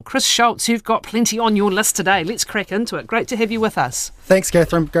Chris Schulz, you've got plenty on your list today. Let's crack into it. Great to have you with us. Thanks,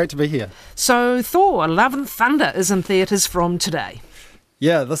 Kathryn. Great to be here. So, Thor, Love and Thunder is in theatres from today.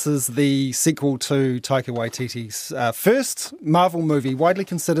 Yeah, this is the sequel to Taika Waititi's first Marvel movie, widely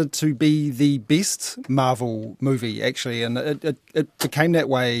considered to be the best Marvel movie, actually. And it became that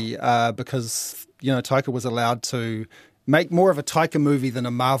way because, Taika was allowed to make more of a Taika movie than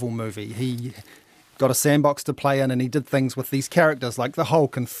a Marvel movie. He got a sandbox to play in, and he did things with these characters like the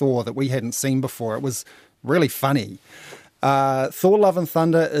Hulk and Thor that we hadn't seen before. It was really funny. Thor Love and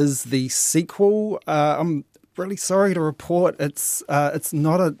Thunder is the sequel. I'm really sorry to report it's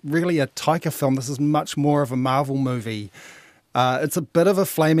not really a Taika film. This is much more of a Marvel movie. It's a bit of a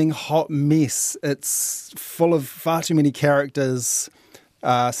flaming hot mess. It's full of far too many characters,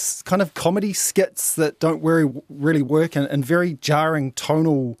 kind of comedy skits that don't really work, and very jarring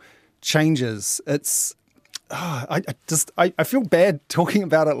tonal changes. It's I feel bad talking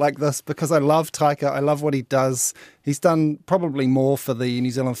about it like this because I love Taika. I love what he does. He's done probably more for the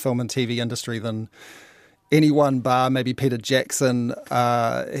New Zealand film and TV industry than anyone bar maybe Peter Jackson.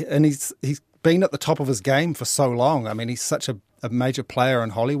 And he's been at the top of his game for so long. I mean, he's such a major player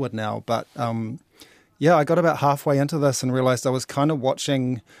in Hollywood now. But I got about halfway into this and realized I was kind of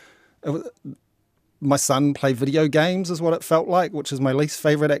watching my son play video games is what it felt like, which is my least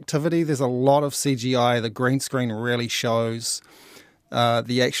favorite activity. There's a lot of CGI. The green screen really shows.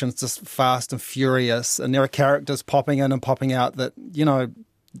 The action's just fast and furious. And there are characters popping in and popping out that,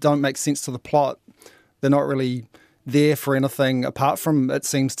 don't make sense to the plot. They're not really there for anything apart from, it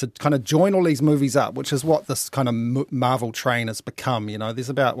seems, to kind of join all these movies up, which is what this kind of Marvel train has become. There's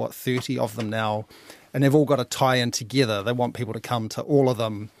about, 30 of them now, and they've all got to tie in together. They want people to come to all of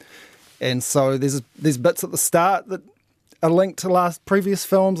them. And so there's bits at the start that are linked to previous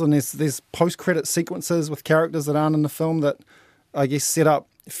films, and there's post-credit sequences with characters that aren't in the film that, I guess, set up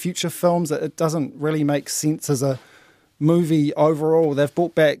future films. It doesn't really make sense as a movie overall. They've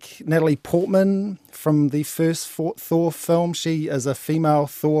brought back Natalie Portman from the first Thor film. She is a female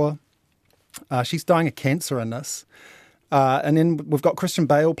Thor. She's dying of cancer in this. And then we've got Christian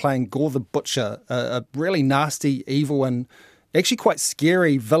Bale playing Gore the Butcher, a really nasty, evil, and actually quite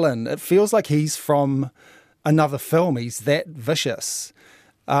scary villain. It feels like he's from another film. He's that vicious.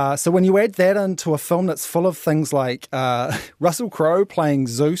 So when you add that into a film that's full of things like Russell Crowe playing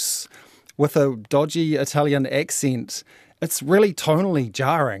Zeus with a dodgy Italian accent, it's really tonally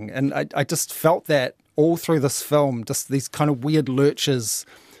jarring. And I just felt that all through this film, just these kind of weird lurches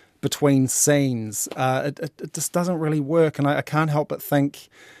between scenes. It just doesn't really work. And I can't help but think,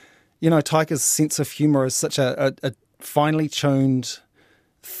 Taika's sense of humor is such a finely tuned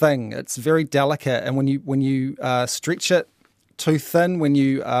thing. It's very delicate, and when you stretch it too thin, when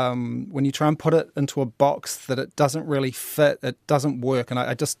you try and put it into a box that it doesn't really fit, it doesn't work, and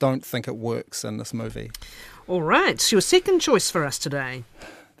I just don't think it works in this movie. All right, so your second choice for us today.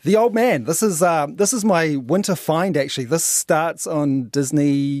 The Old Man. This is my winter find, actually. This starts on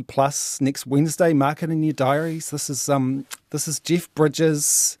Disney Plus next Wednesday. Mark it in your diaries. This is Jeff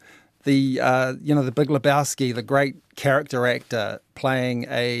Bridges, the Big Lebowski, the great character actor, playing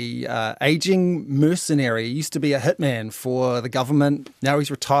a aging mercenary. He used to be a hitman for the government. Now he's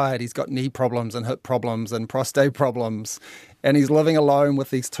retired. He's got knee problems and hip problems and prostate problems, and he's living alone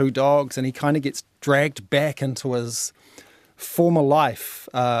with these two dogs. And he kind of gets dragged back into his former life.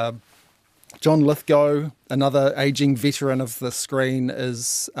 John Lithgow, another aging veteran of the screen,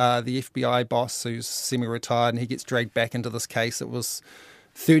 is the FBI boss who's semi-retired, and he gets dragged back into this case. It was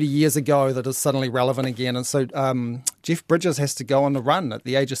 30 years ago that is suddenly relevant again. And so Jeff Bridges has to go on the run at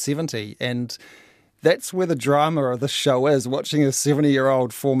the age of 70. And that's where the drama of this show is, watching a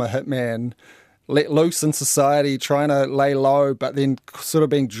 70-year-old former hitman let loose in society, trying to lay low, but then sort of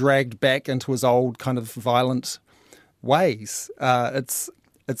being dragged back into his old kind of violent ways. It's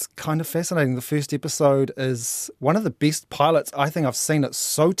kind of fascinating. The first episode is one of the best pilots I think I've seen. It's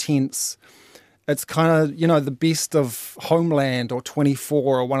so tense. It's kind of, the best of Homeland or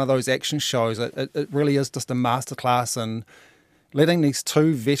 24 or one of those action shows. It really is just a masterclass in letting these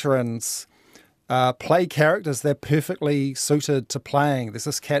two veterans play characters they're perfectly suited to playing. There's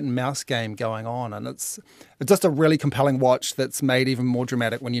this cat and mouse game going on, and it's just a really compelling watch that's made even more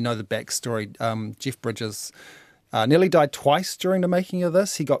dramatic when you know the backstory. Jeff Bridges nearly died twice during the making of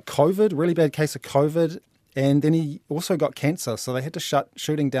this. He got COVID, really bad case of COVID, and then he also got cancer, so they had to shut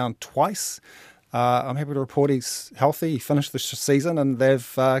shooting down twice. I'm happy to report he's healthy. He finished the season, and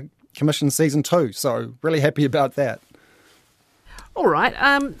they've commissioned season 2, so really happy about that. All right.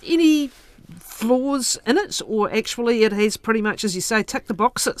 Any flaws in it, or actually it has pretty much, as you say, ticked the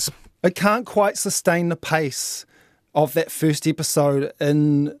boxes? It can't quite sustain the pace of that first episode.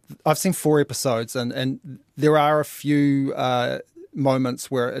 I've seen 4 episodes, and there are a few moments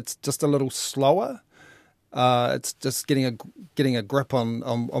where it's just a little slower. It's just getting a grip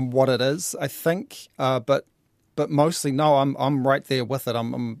on what it is, I think. But mostly, no, I'm right there with it.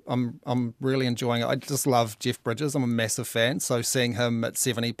 I'm really enjoying it. I just love Jeff Bridges. I'm a massive fan. So seeing him at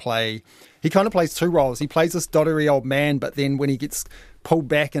 70 he kind of plays 2 roles. He plays this doddery old man, but then when he gets pulled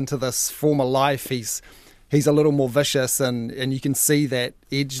back into this former life, he's a little more vicious, and you can see that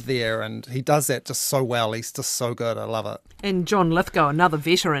edge there, and he does that just so well. He's just so good. I love it. And John Lithgow, another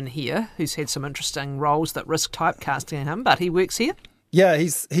veteran here, who's had some interesting roles that risk typecasting him, but he works here. Yeah,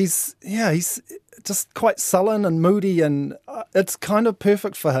 he's just quite sullen and moody, and it's kind of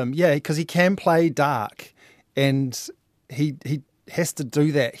perfect for him. Yeah, because he can play dark, and he has to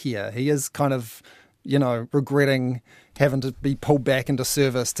do that here. He is kind of, regretting having to be pulled back into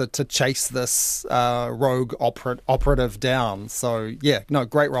service to chase this rogue operative down. So, yeah, no,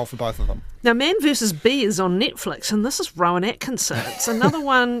 great role for both of them. Now, Man vs. Bee is on Netflix, and this is Rowan Atkinson. It's another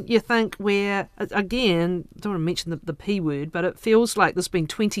one you think where, again, don't want to mention the P word, but it feels like there's been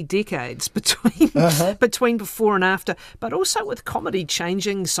 20 decades between before and after, but also with comedy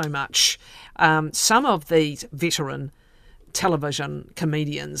changing so much. Some of these veteran television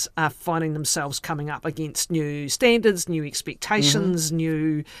comedians are finding themselves coming up against new standards, new expectations,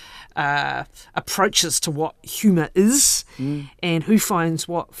 new approaches to what humour is, and who finds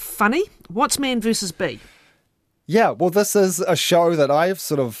what funny. What's Man vs. Bee? Yeah, well, this is a show that I have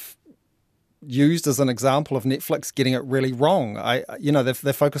sort of used as an example of Netflix getting it really wrong.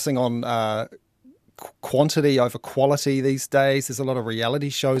 They're focusing on quantity over quality these days. There's a lot of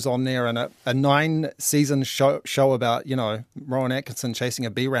reality shows on there, and a 9-season show about, Rowan Atkinson chasing a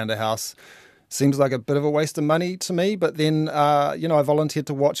bee around a house seems like a bit of a waste of money to me. But then, I volunteered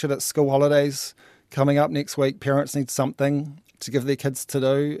to watch it at school holidays coming up next week. Parents need something to give their kids to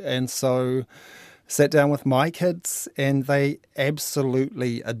do, and so sat down with my kids, and they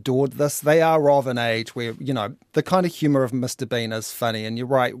absolutely adored this. They are of an age where, the kind of humour of Mr. Bean is funny, and you're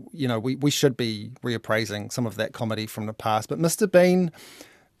right, we should be reappraising some of that comedy from the past. But Mr. Bean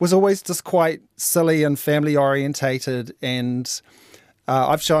was always just quite silly and family orientated, and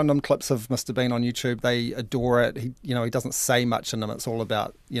I've shown them clips of Mr. Bean on YouTube. They adore it. He doesn't say much in them. It's all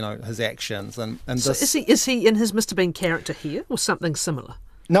about, his actions. And so is he in his Mr. Bean character here, or something similar?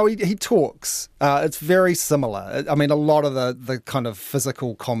 No, he talks. It's very similar. I mean, a lot of the kind of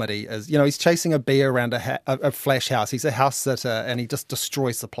physical comedy is, he's chasing a bee around a flash house. He's a house sitter, and he just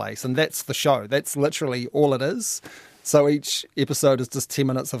destroys the place. And that's the show. That's literally all it is. So each episode is just 10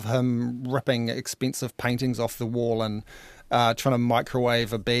 minutes of him ripping expensive paintings off the wall and trying to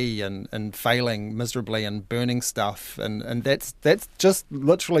microwave a bee and failing miserably and burning stuff. And that's just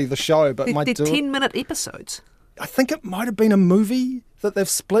literally the show. But they're 10-minute episodes. I think it might have been a movie that they've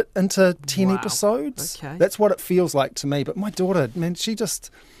split into 10 episodes. Okay. That's what it feels like to me. But my daughter, man, she just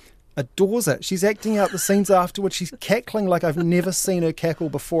adores it. She's acting out the scenes afterwards. She's cackling like I've never seen her cackle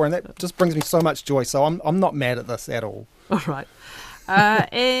before, and that just brings me so much joy. So I'm not mad at this at all. All right.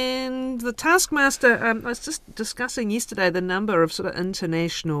 And the Taskmaster, I was just discussing yesterday the number of sort of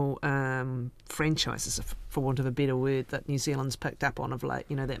international franchises, for want of a better word, that New Zealand's picked up on of late.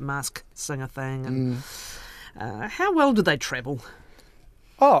 That Mask Singer thing. And how well do they travel?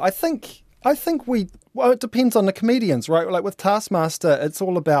 Oh, I think it depends on the comedians, right? Like with Taskmaster, it's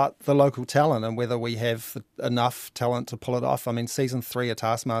all about the local talent and whether we have enough talent to pull it off. I mean, season 3 of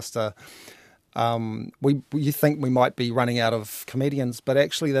Taskmaster, you think we might be running out of comedians, but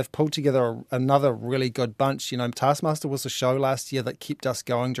actually they've pulled together another really good bunch. Taskmaster was a show last year that kept us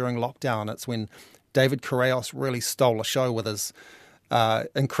going during lockdown. It's when David Correos really stole a show with his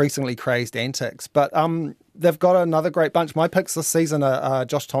increasingly crazed antics. But they've got another great bunch. My picks this season are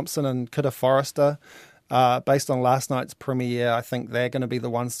Josh Thompson and Kidda Forrester. Based on last night's premiere, I think they're going to be the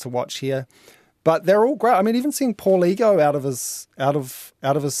ones to watch here. But they're all great. I mean, even seeing Paul Ego out of his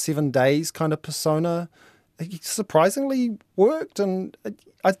 7 days kind of persona, he surprisingly worked. And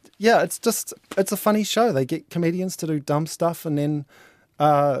it's a funny show. They get comedians to do dumb stuff and then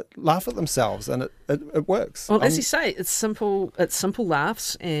laugh at themselves, and it works. Well, as you say, it's simple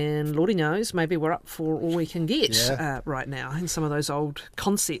laughs, and Lordy knows, maybe we're up for all we can get right now. And some of those old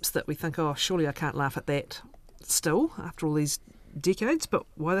concepts that we think, oh, surely I can't laugh at that still after all these decades, but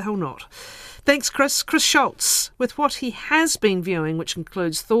why the hell not? Thanks, Chris. Chris Schulz, with what he has been viewing, which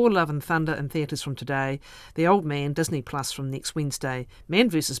includes Thor, Love and Thunder in theatres from today, The Old Man, Disney Plus from next Wednesday, Man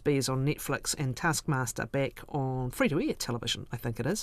vs. Bee is on Netflix, and Taskmaster back on free-to-air television, I think it is.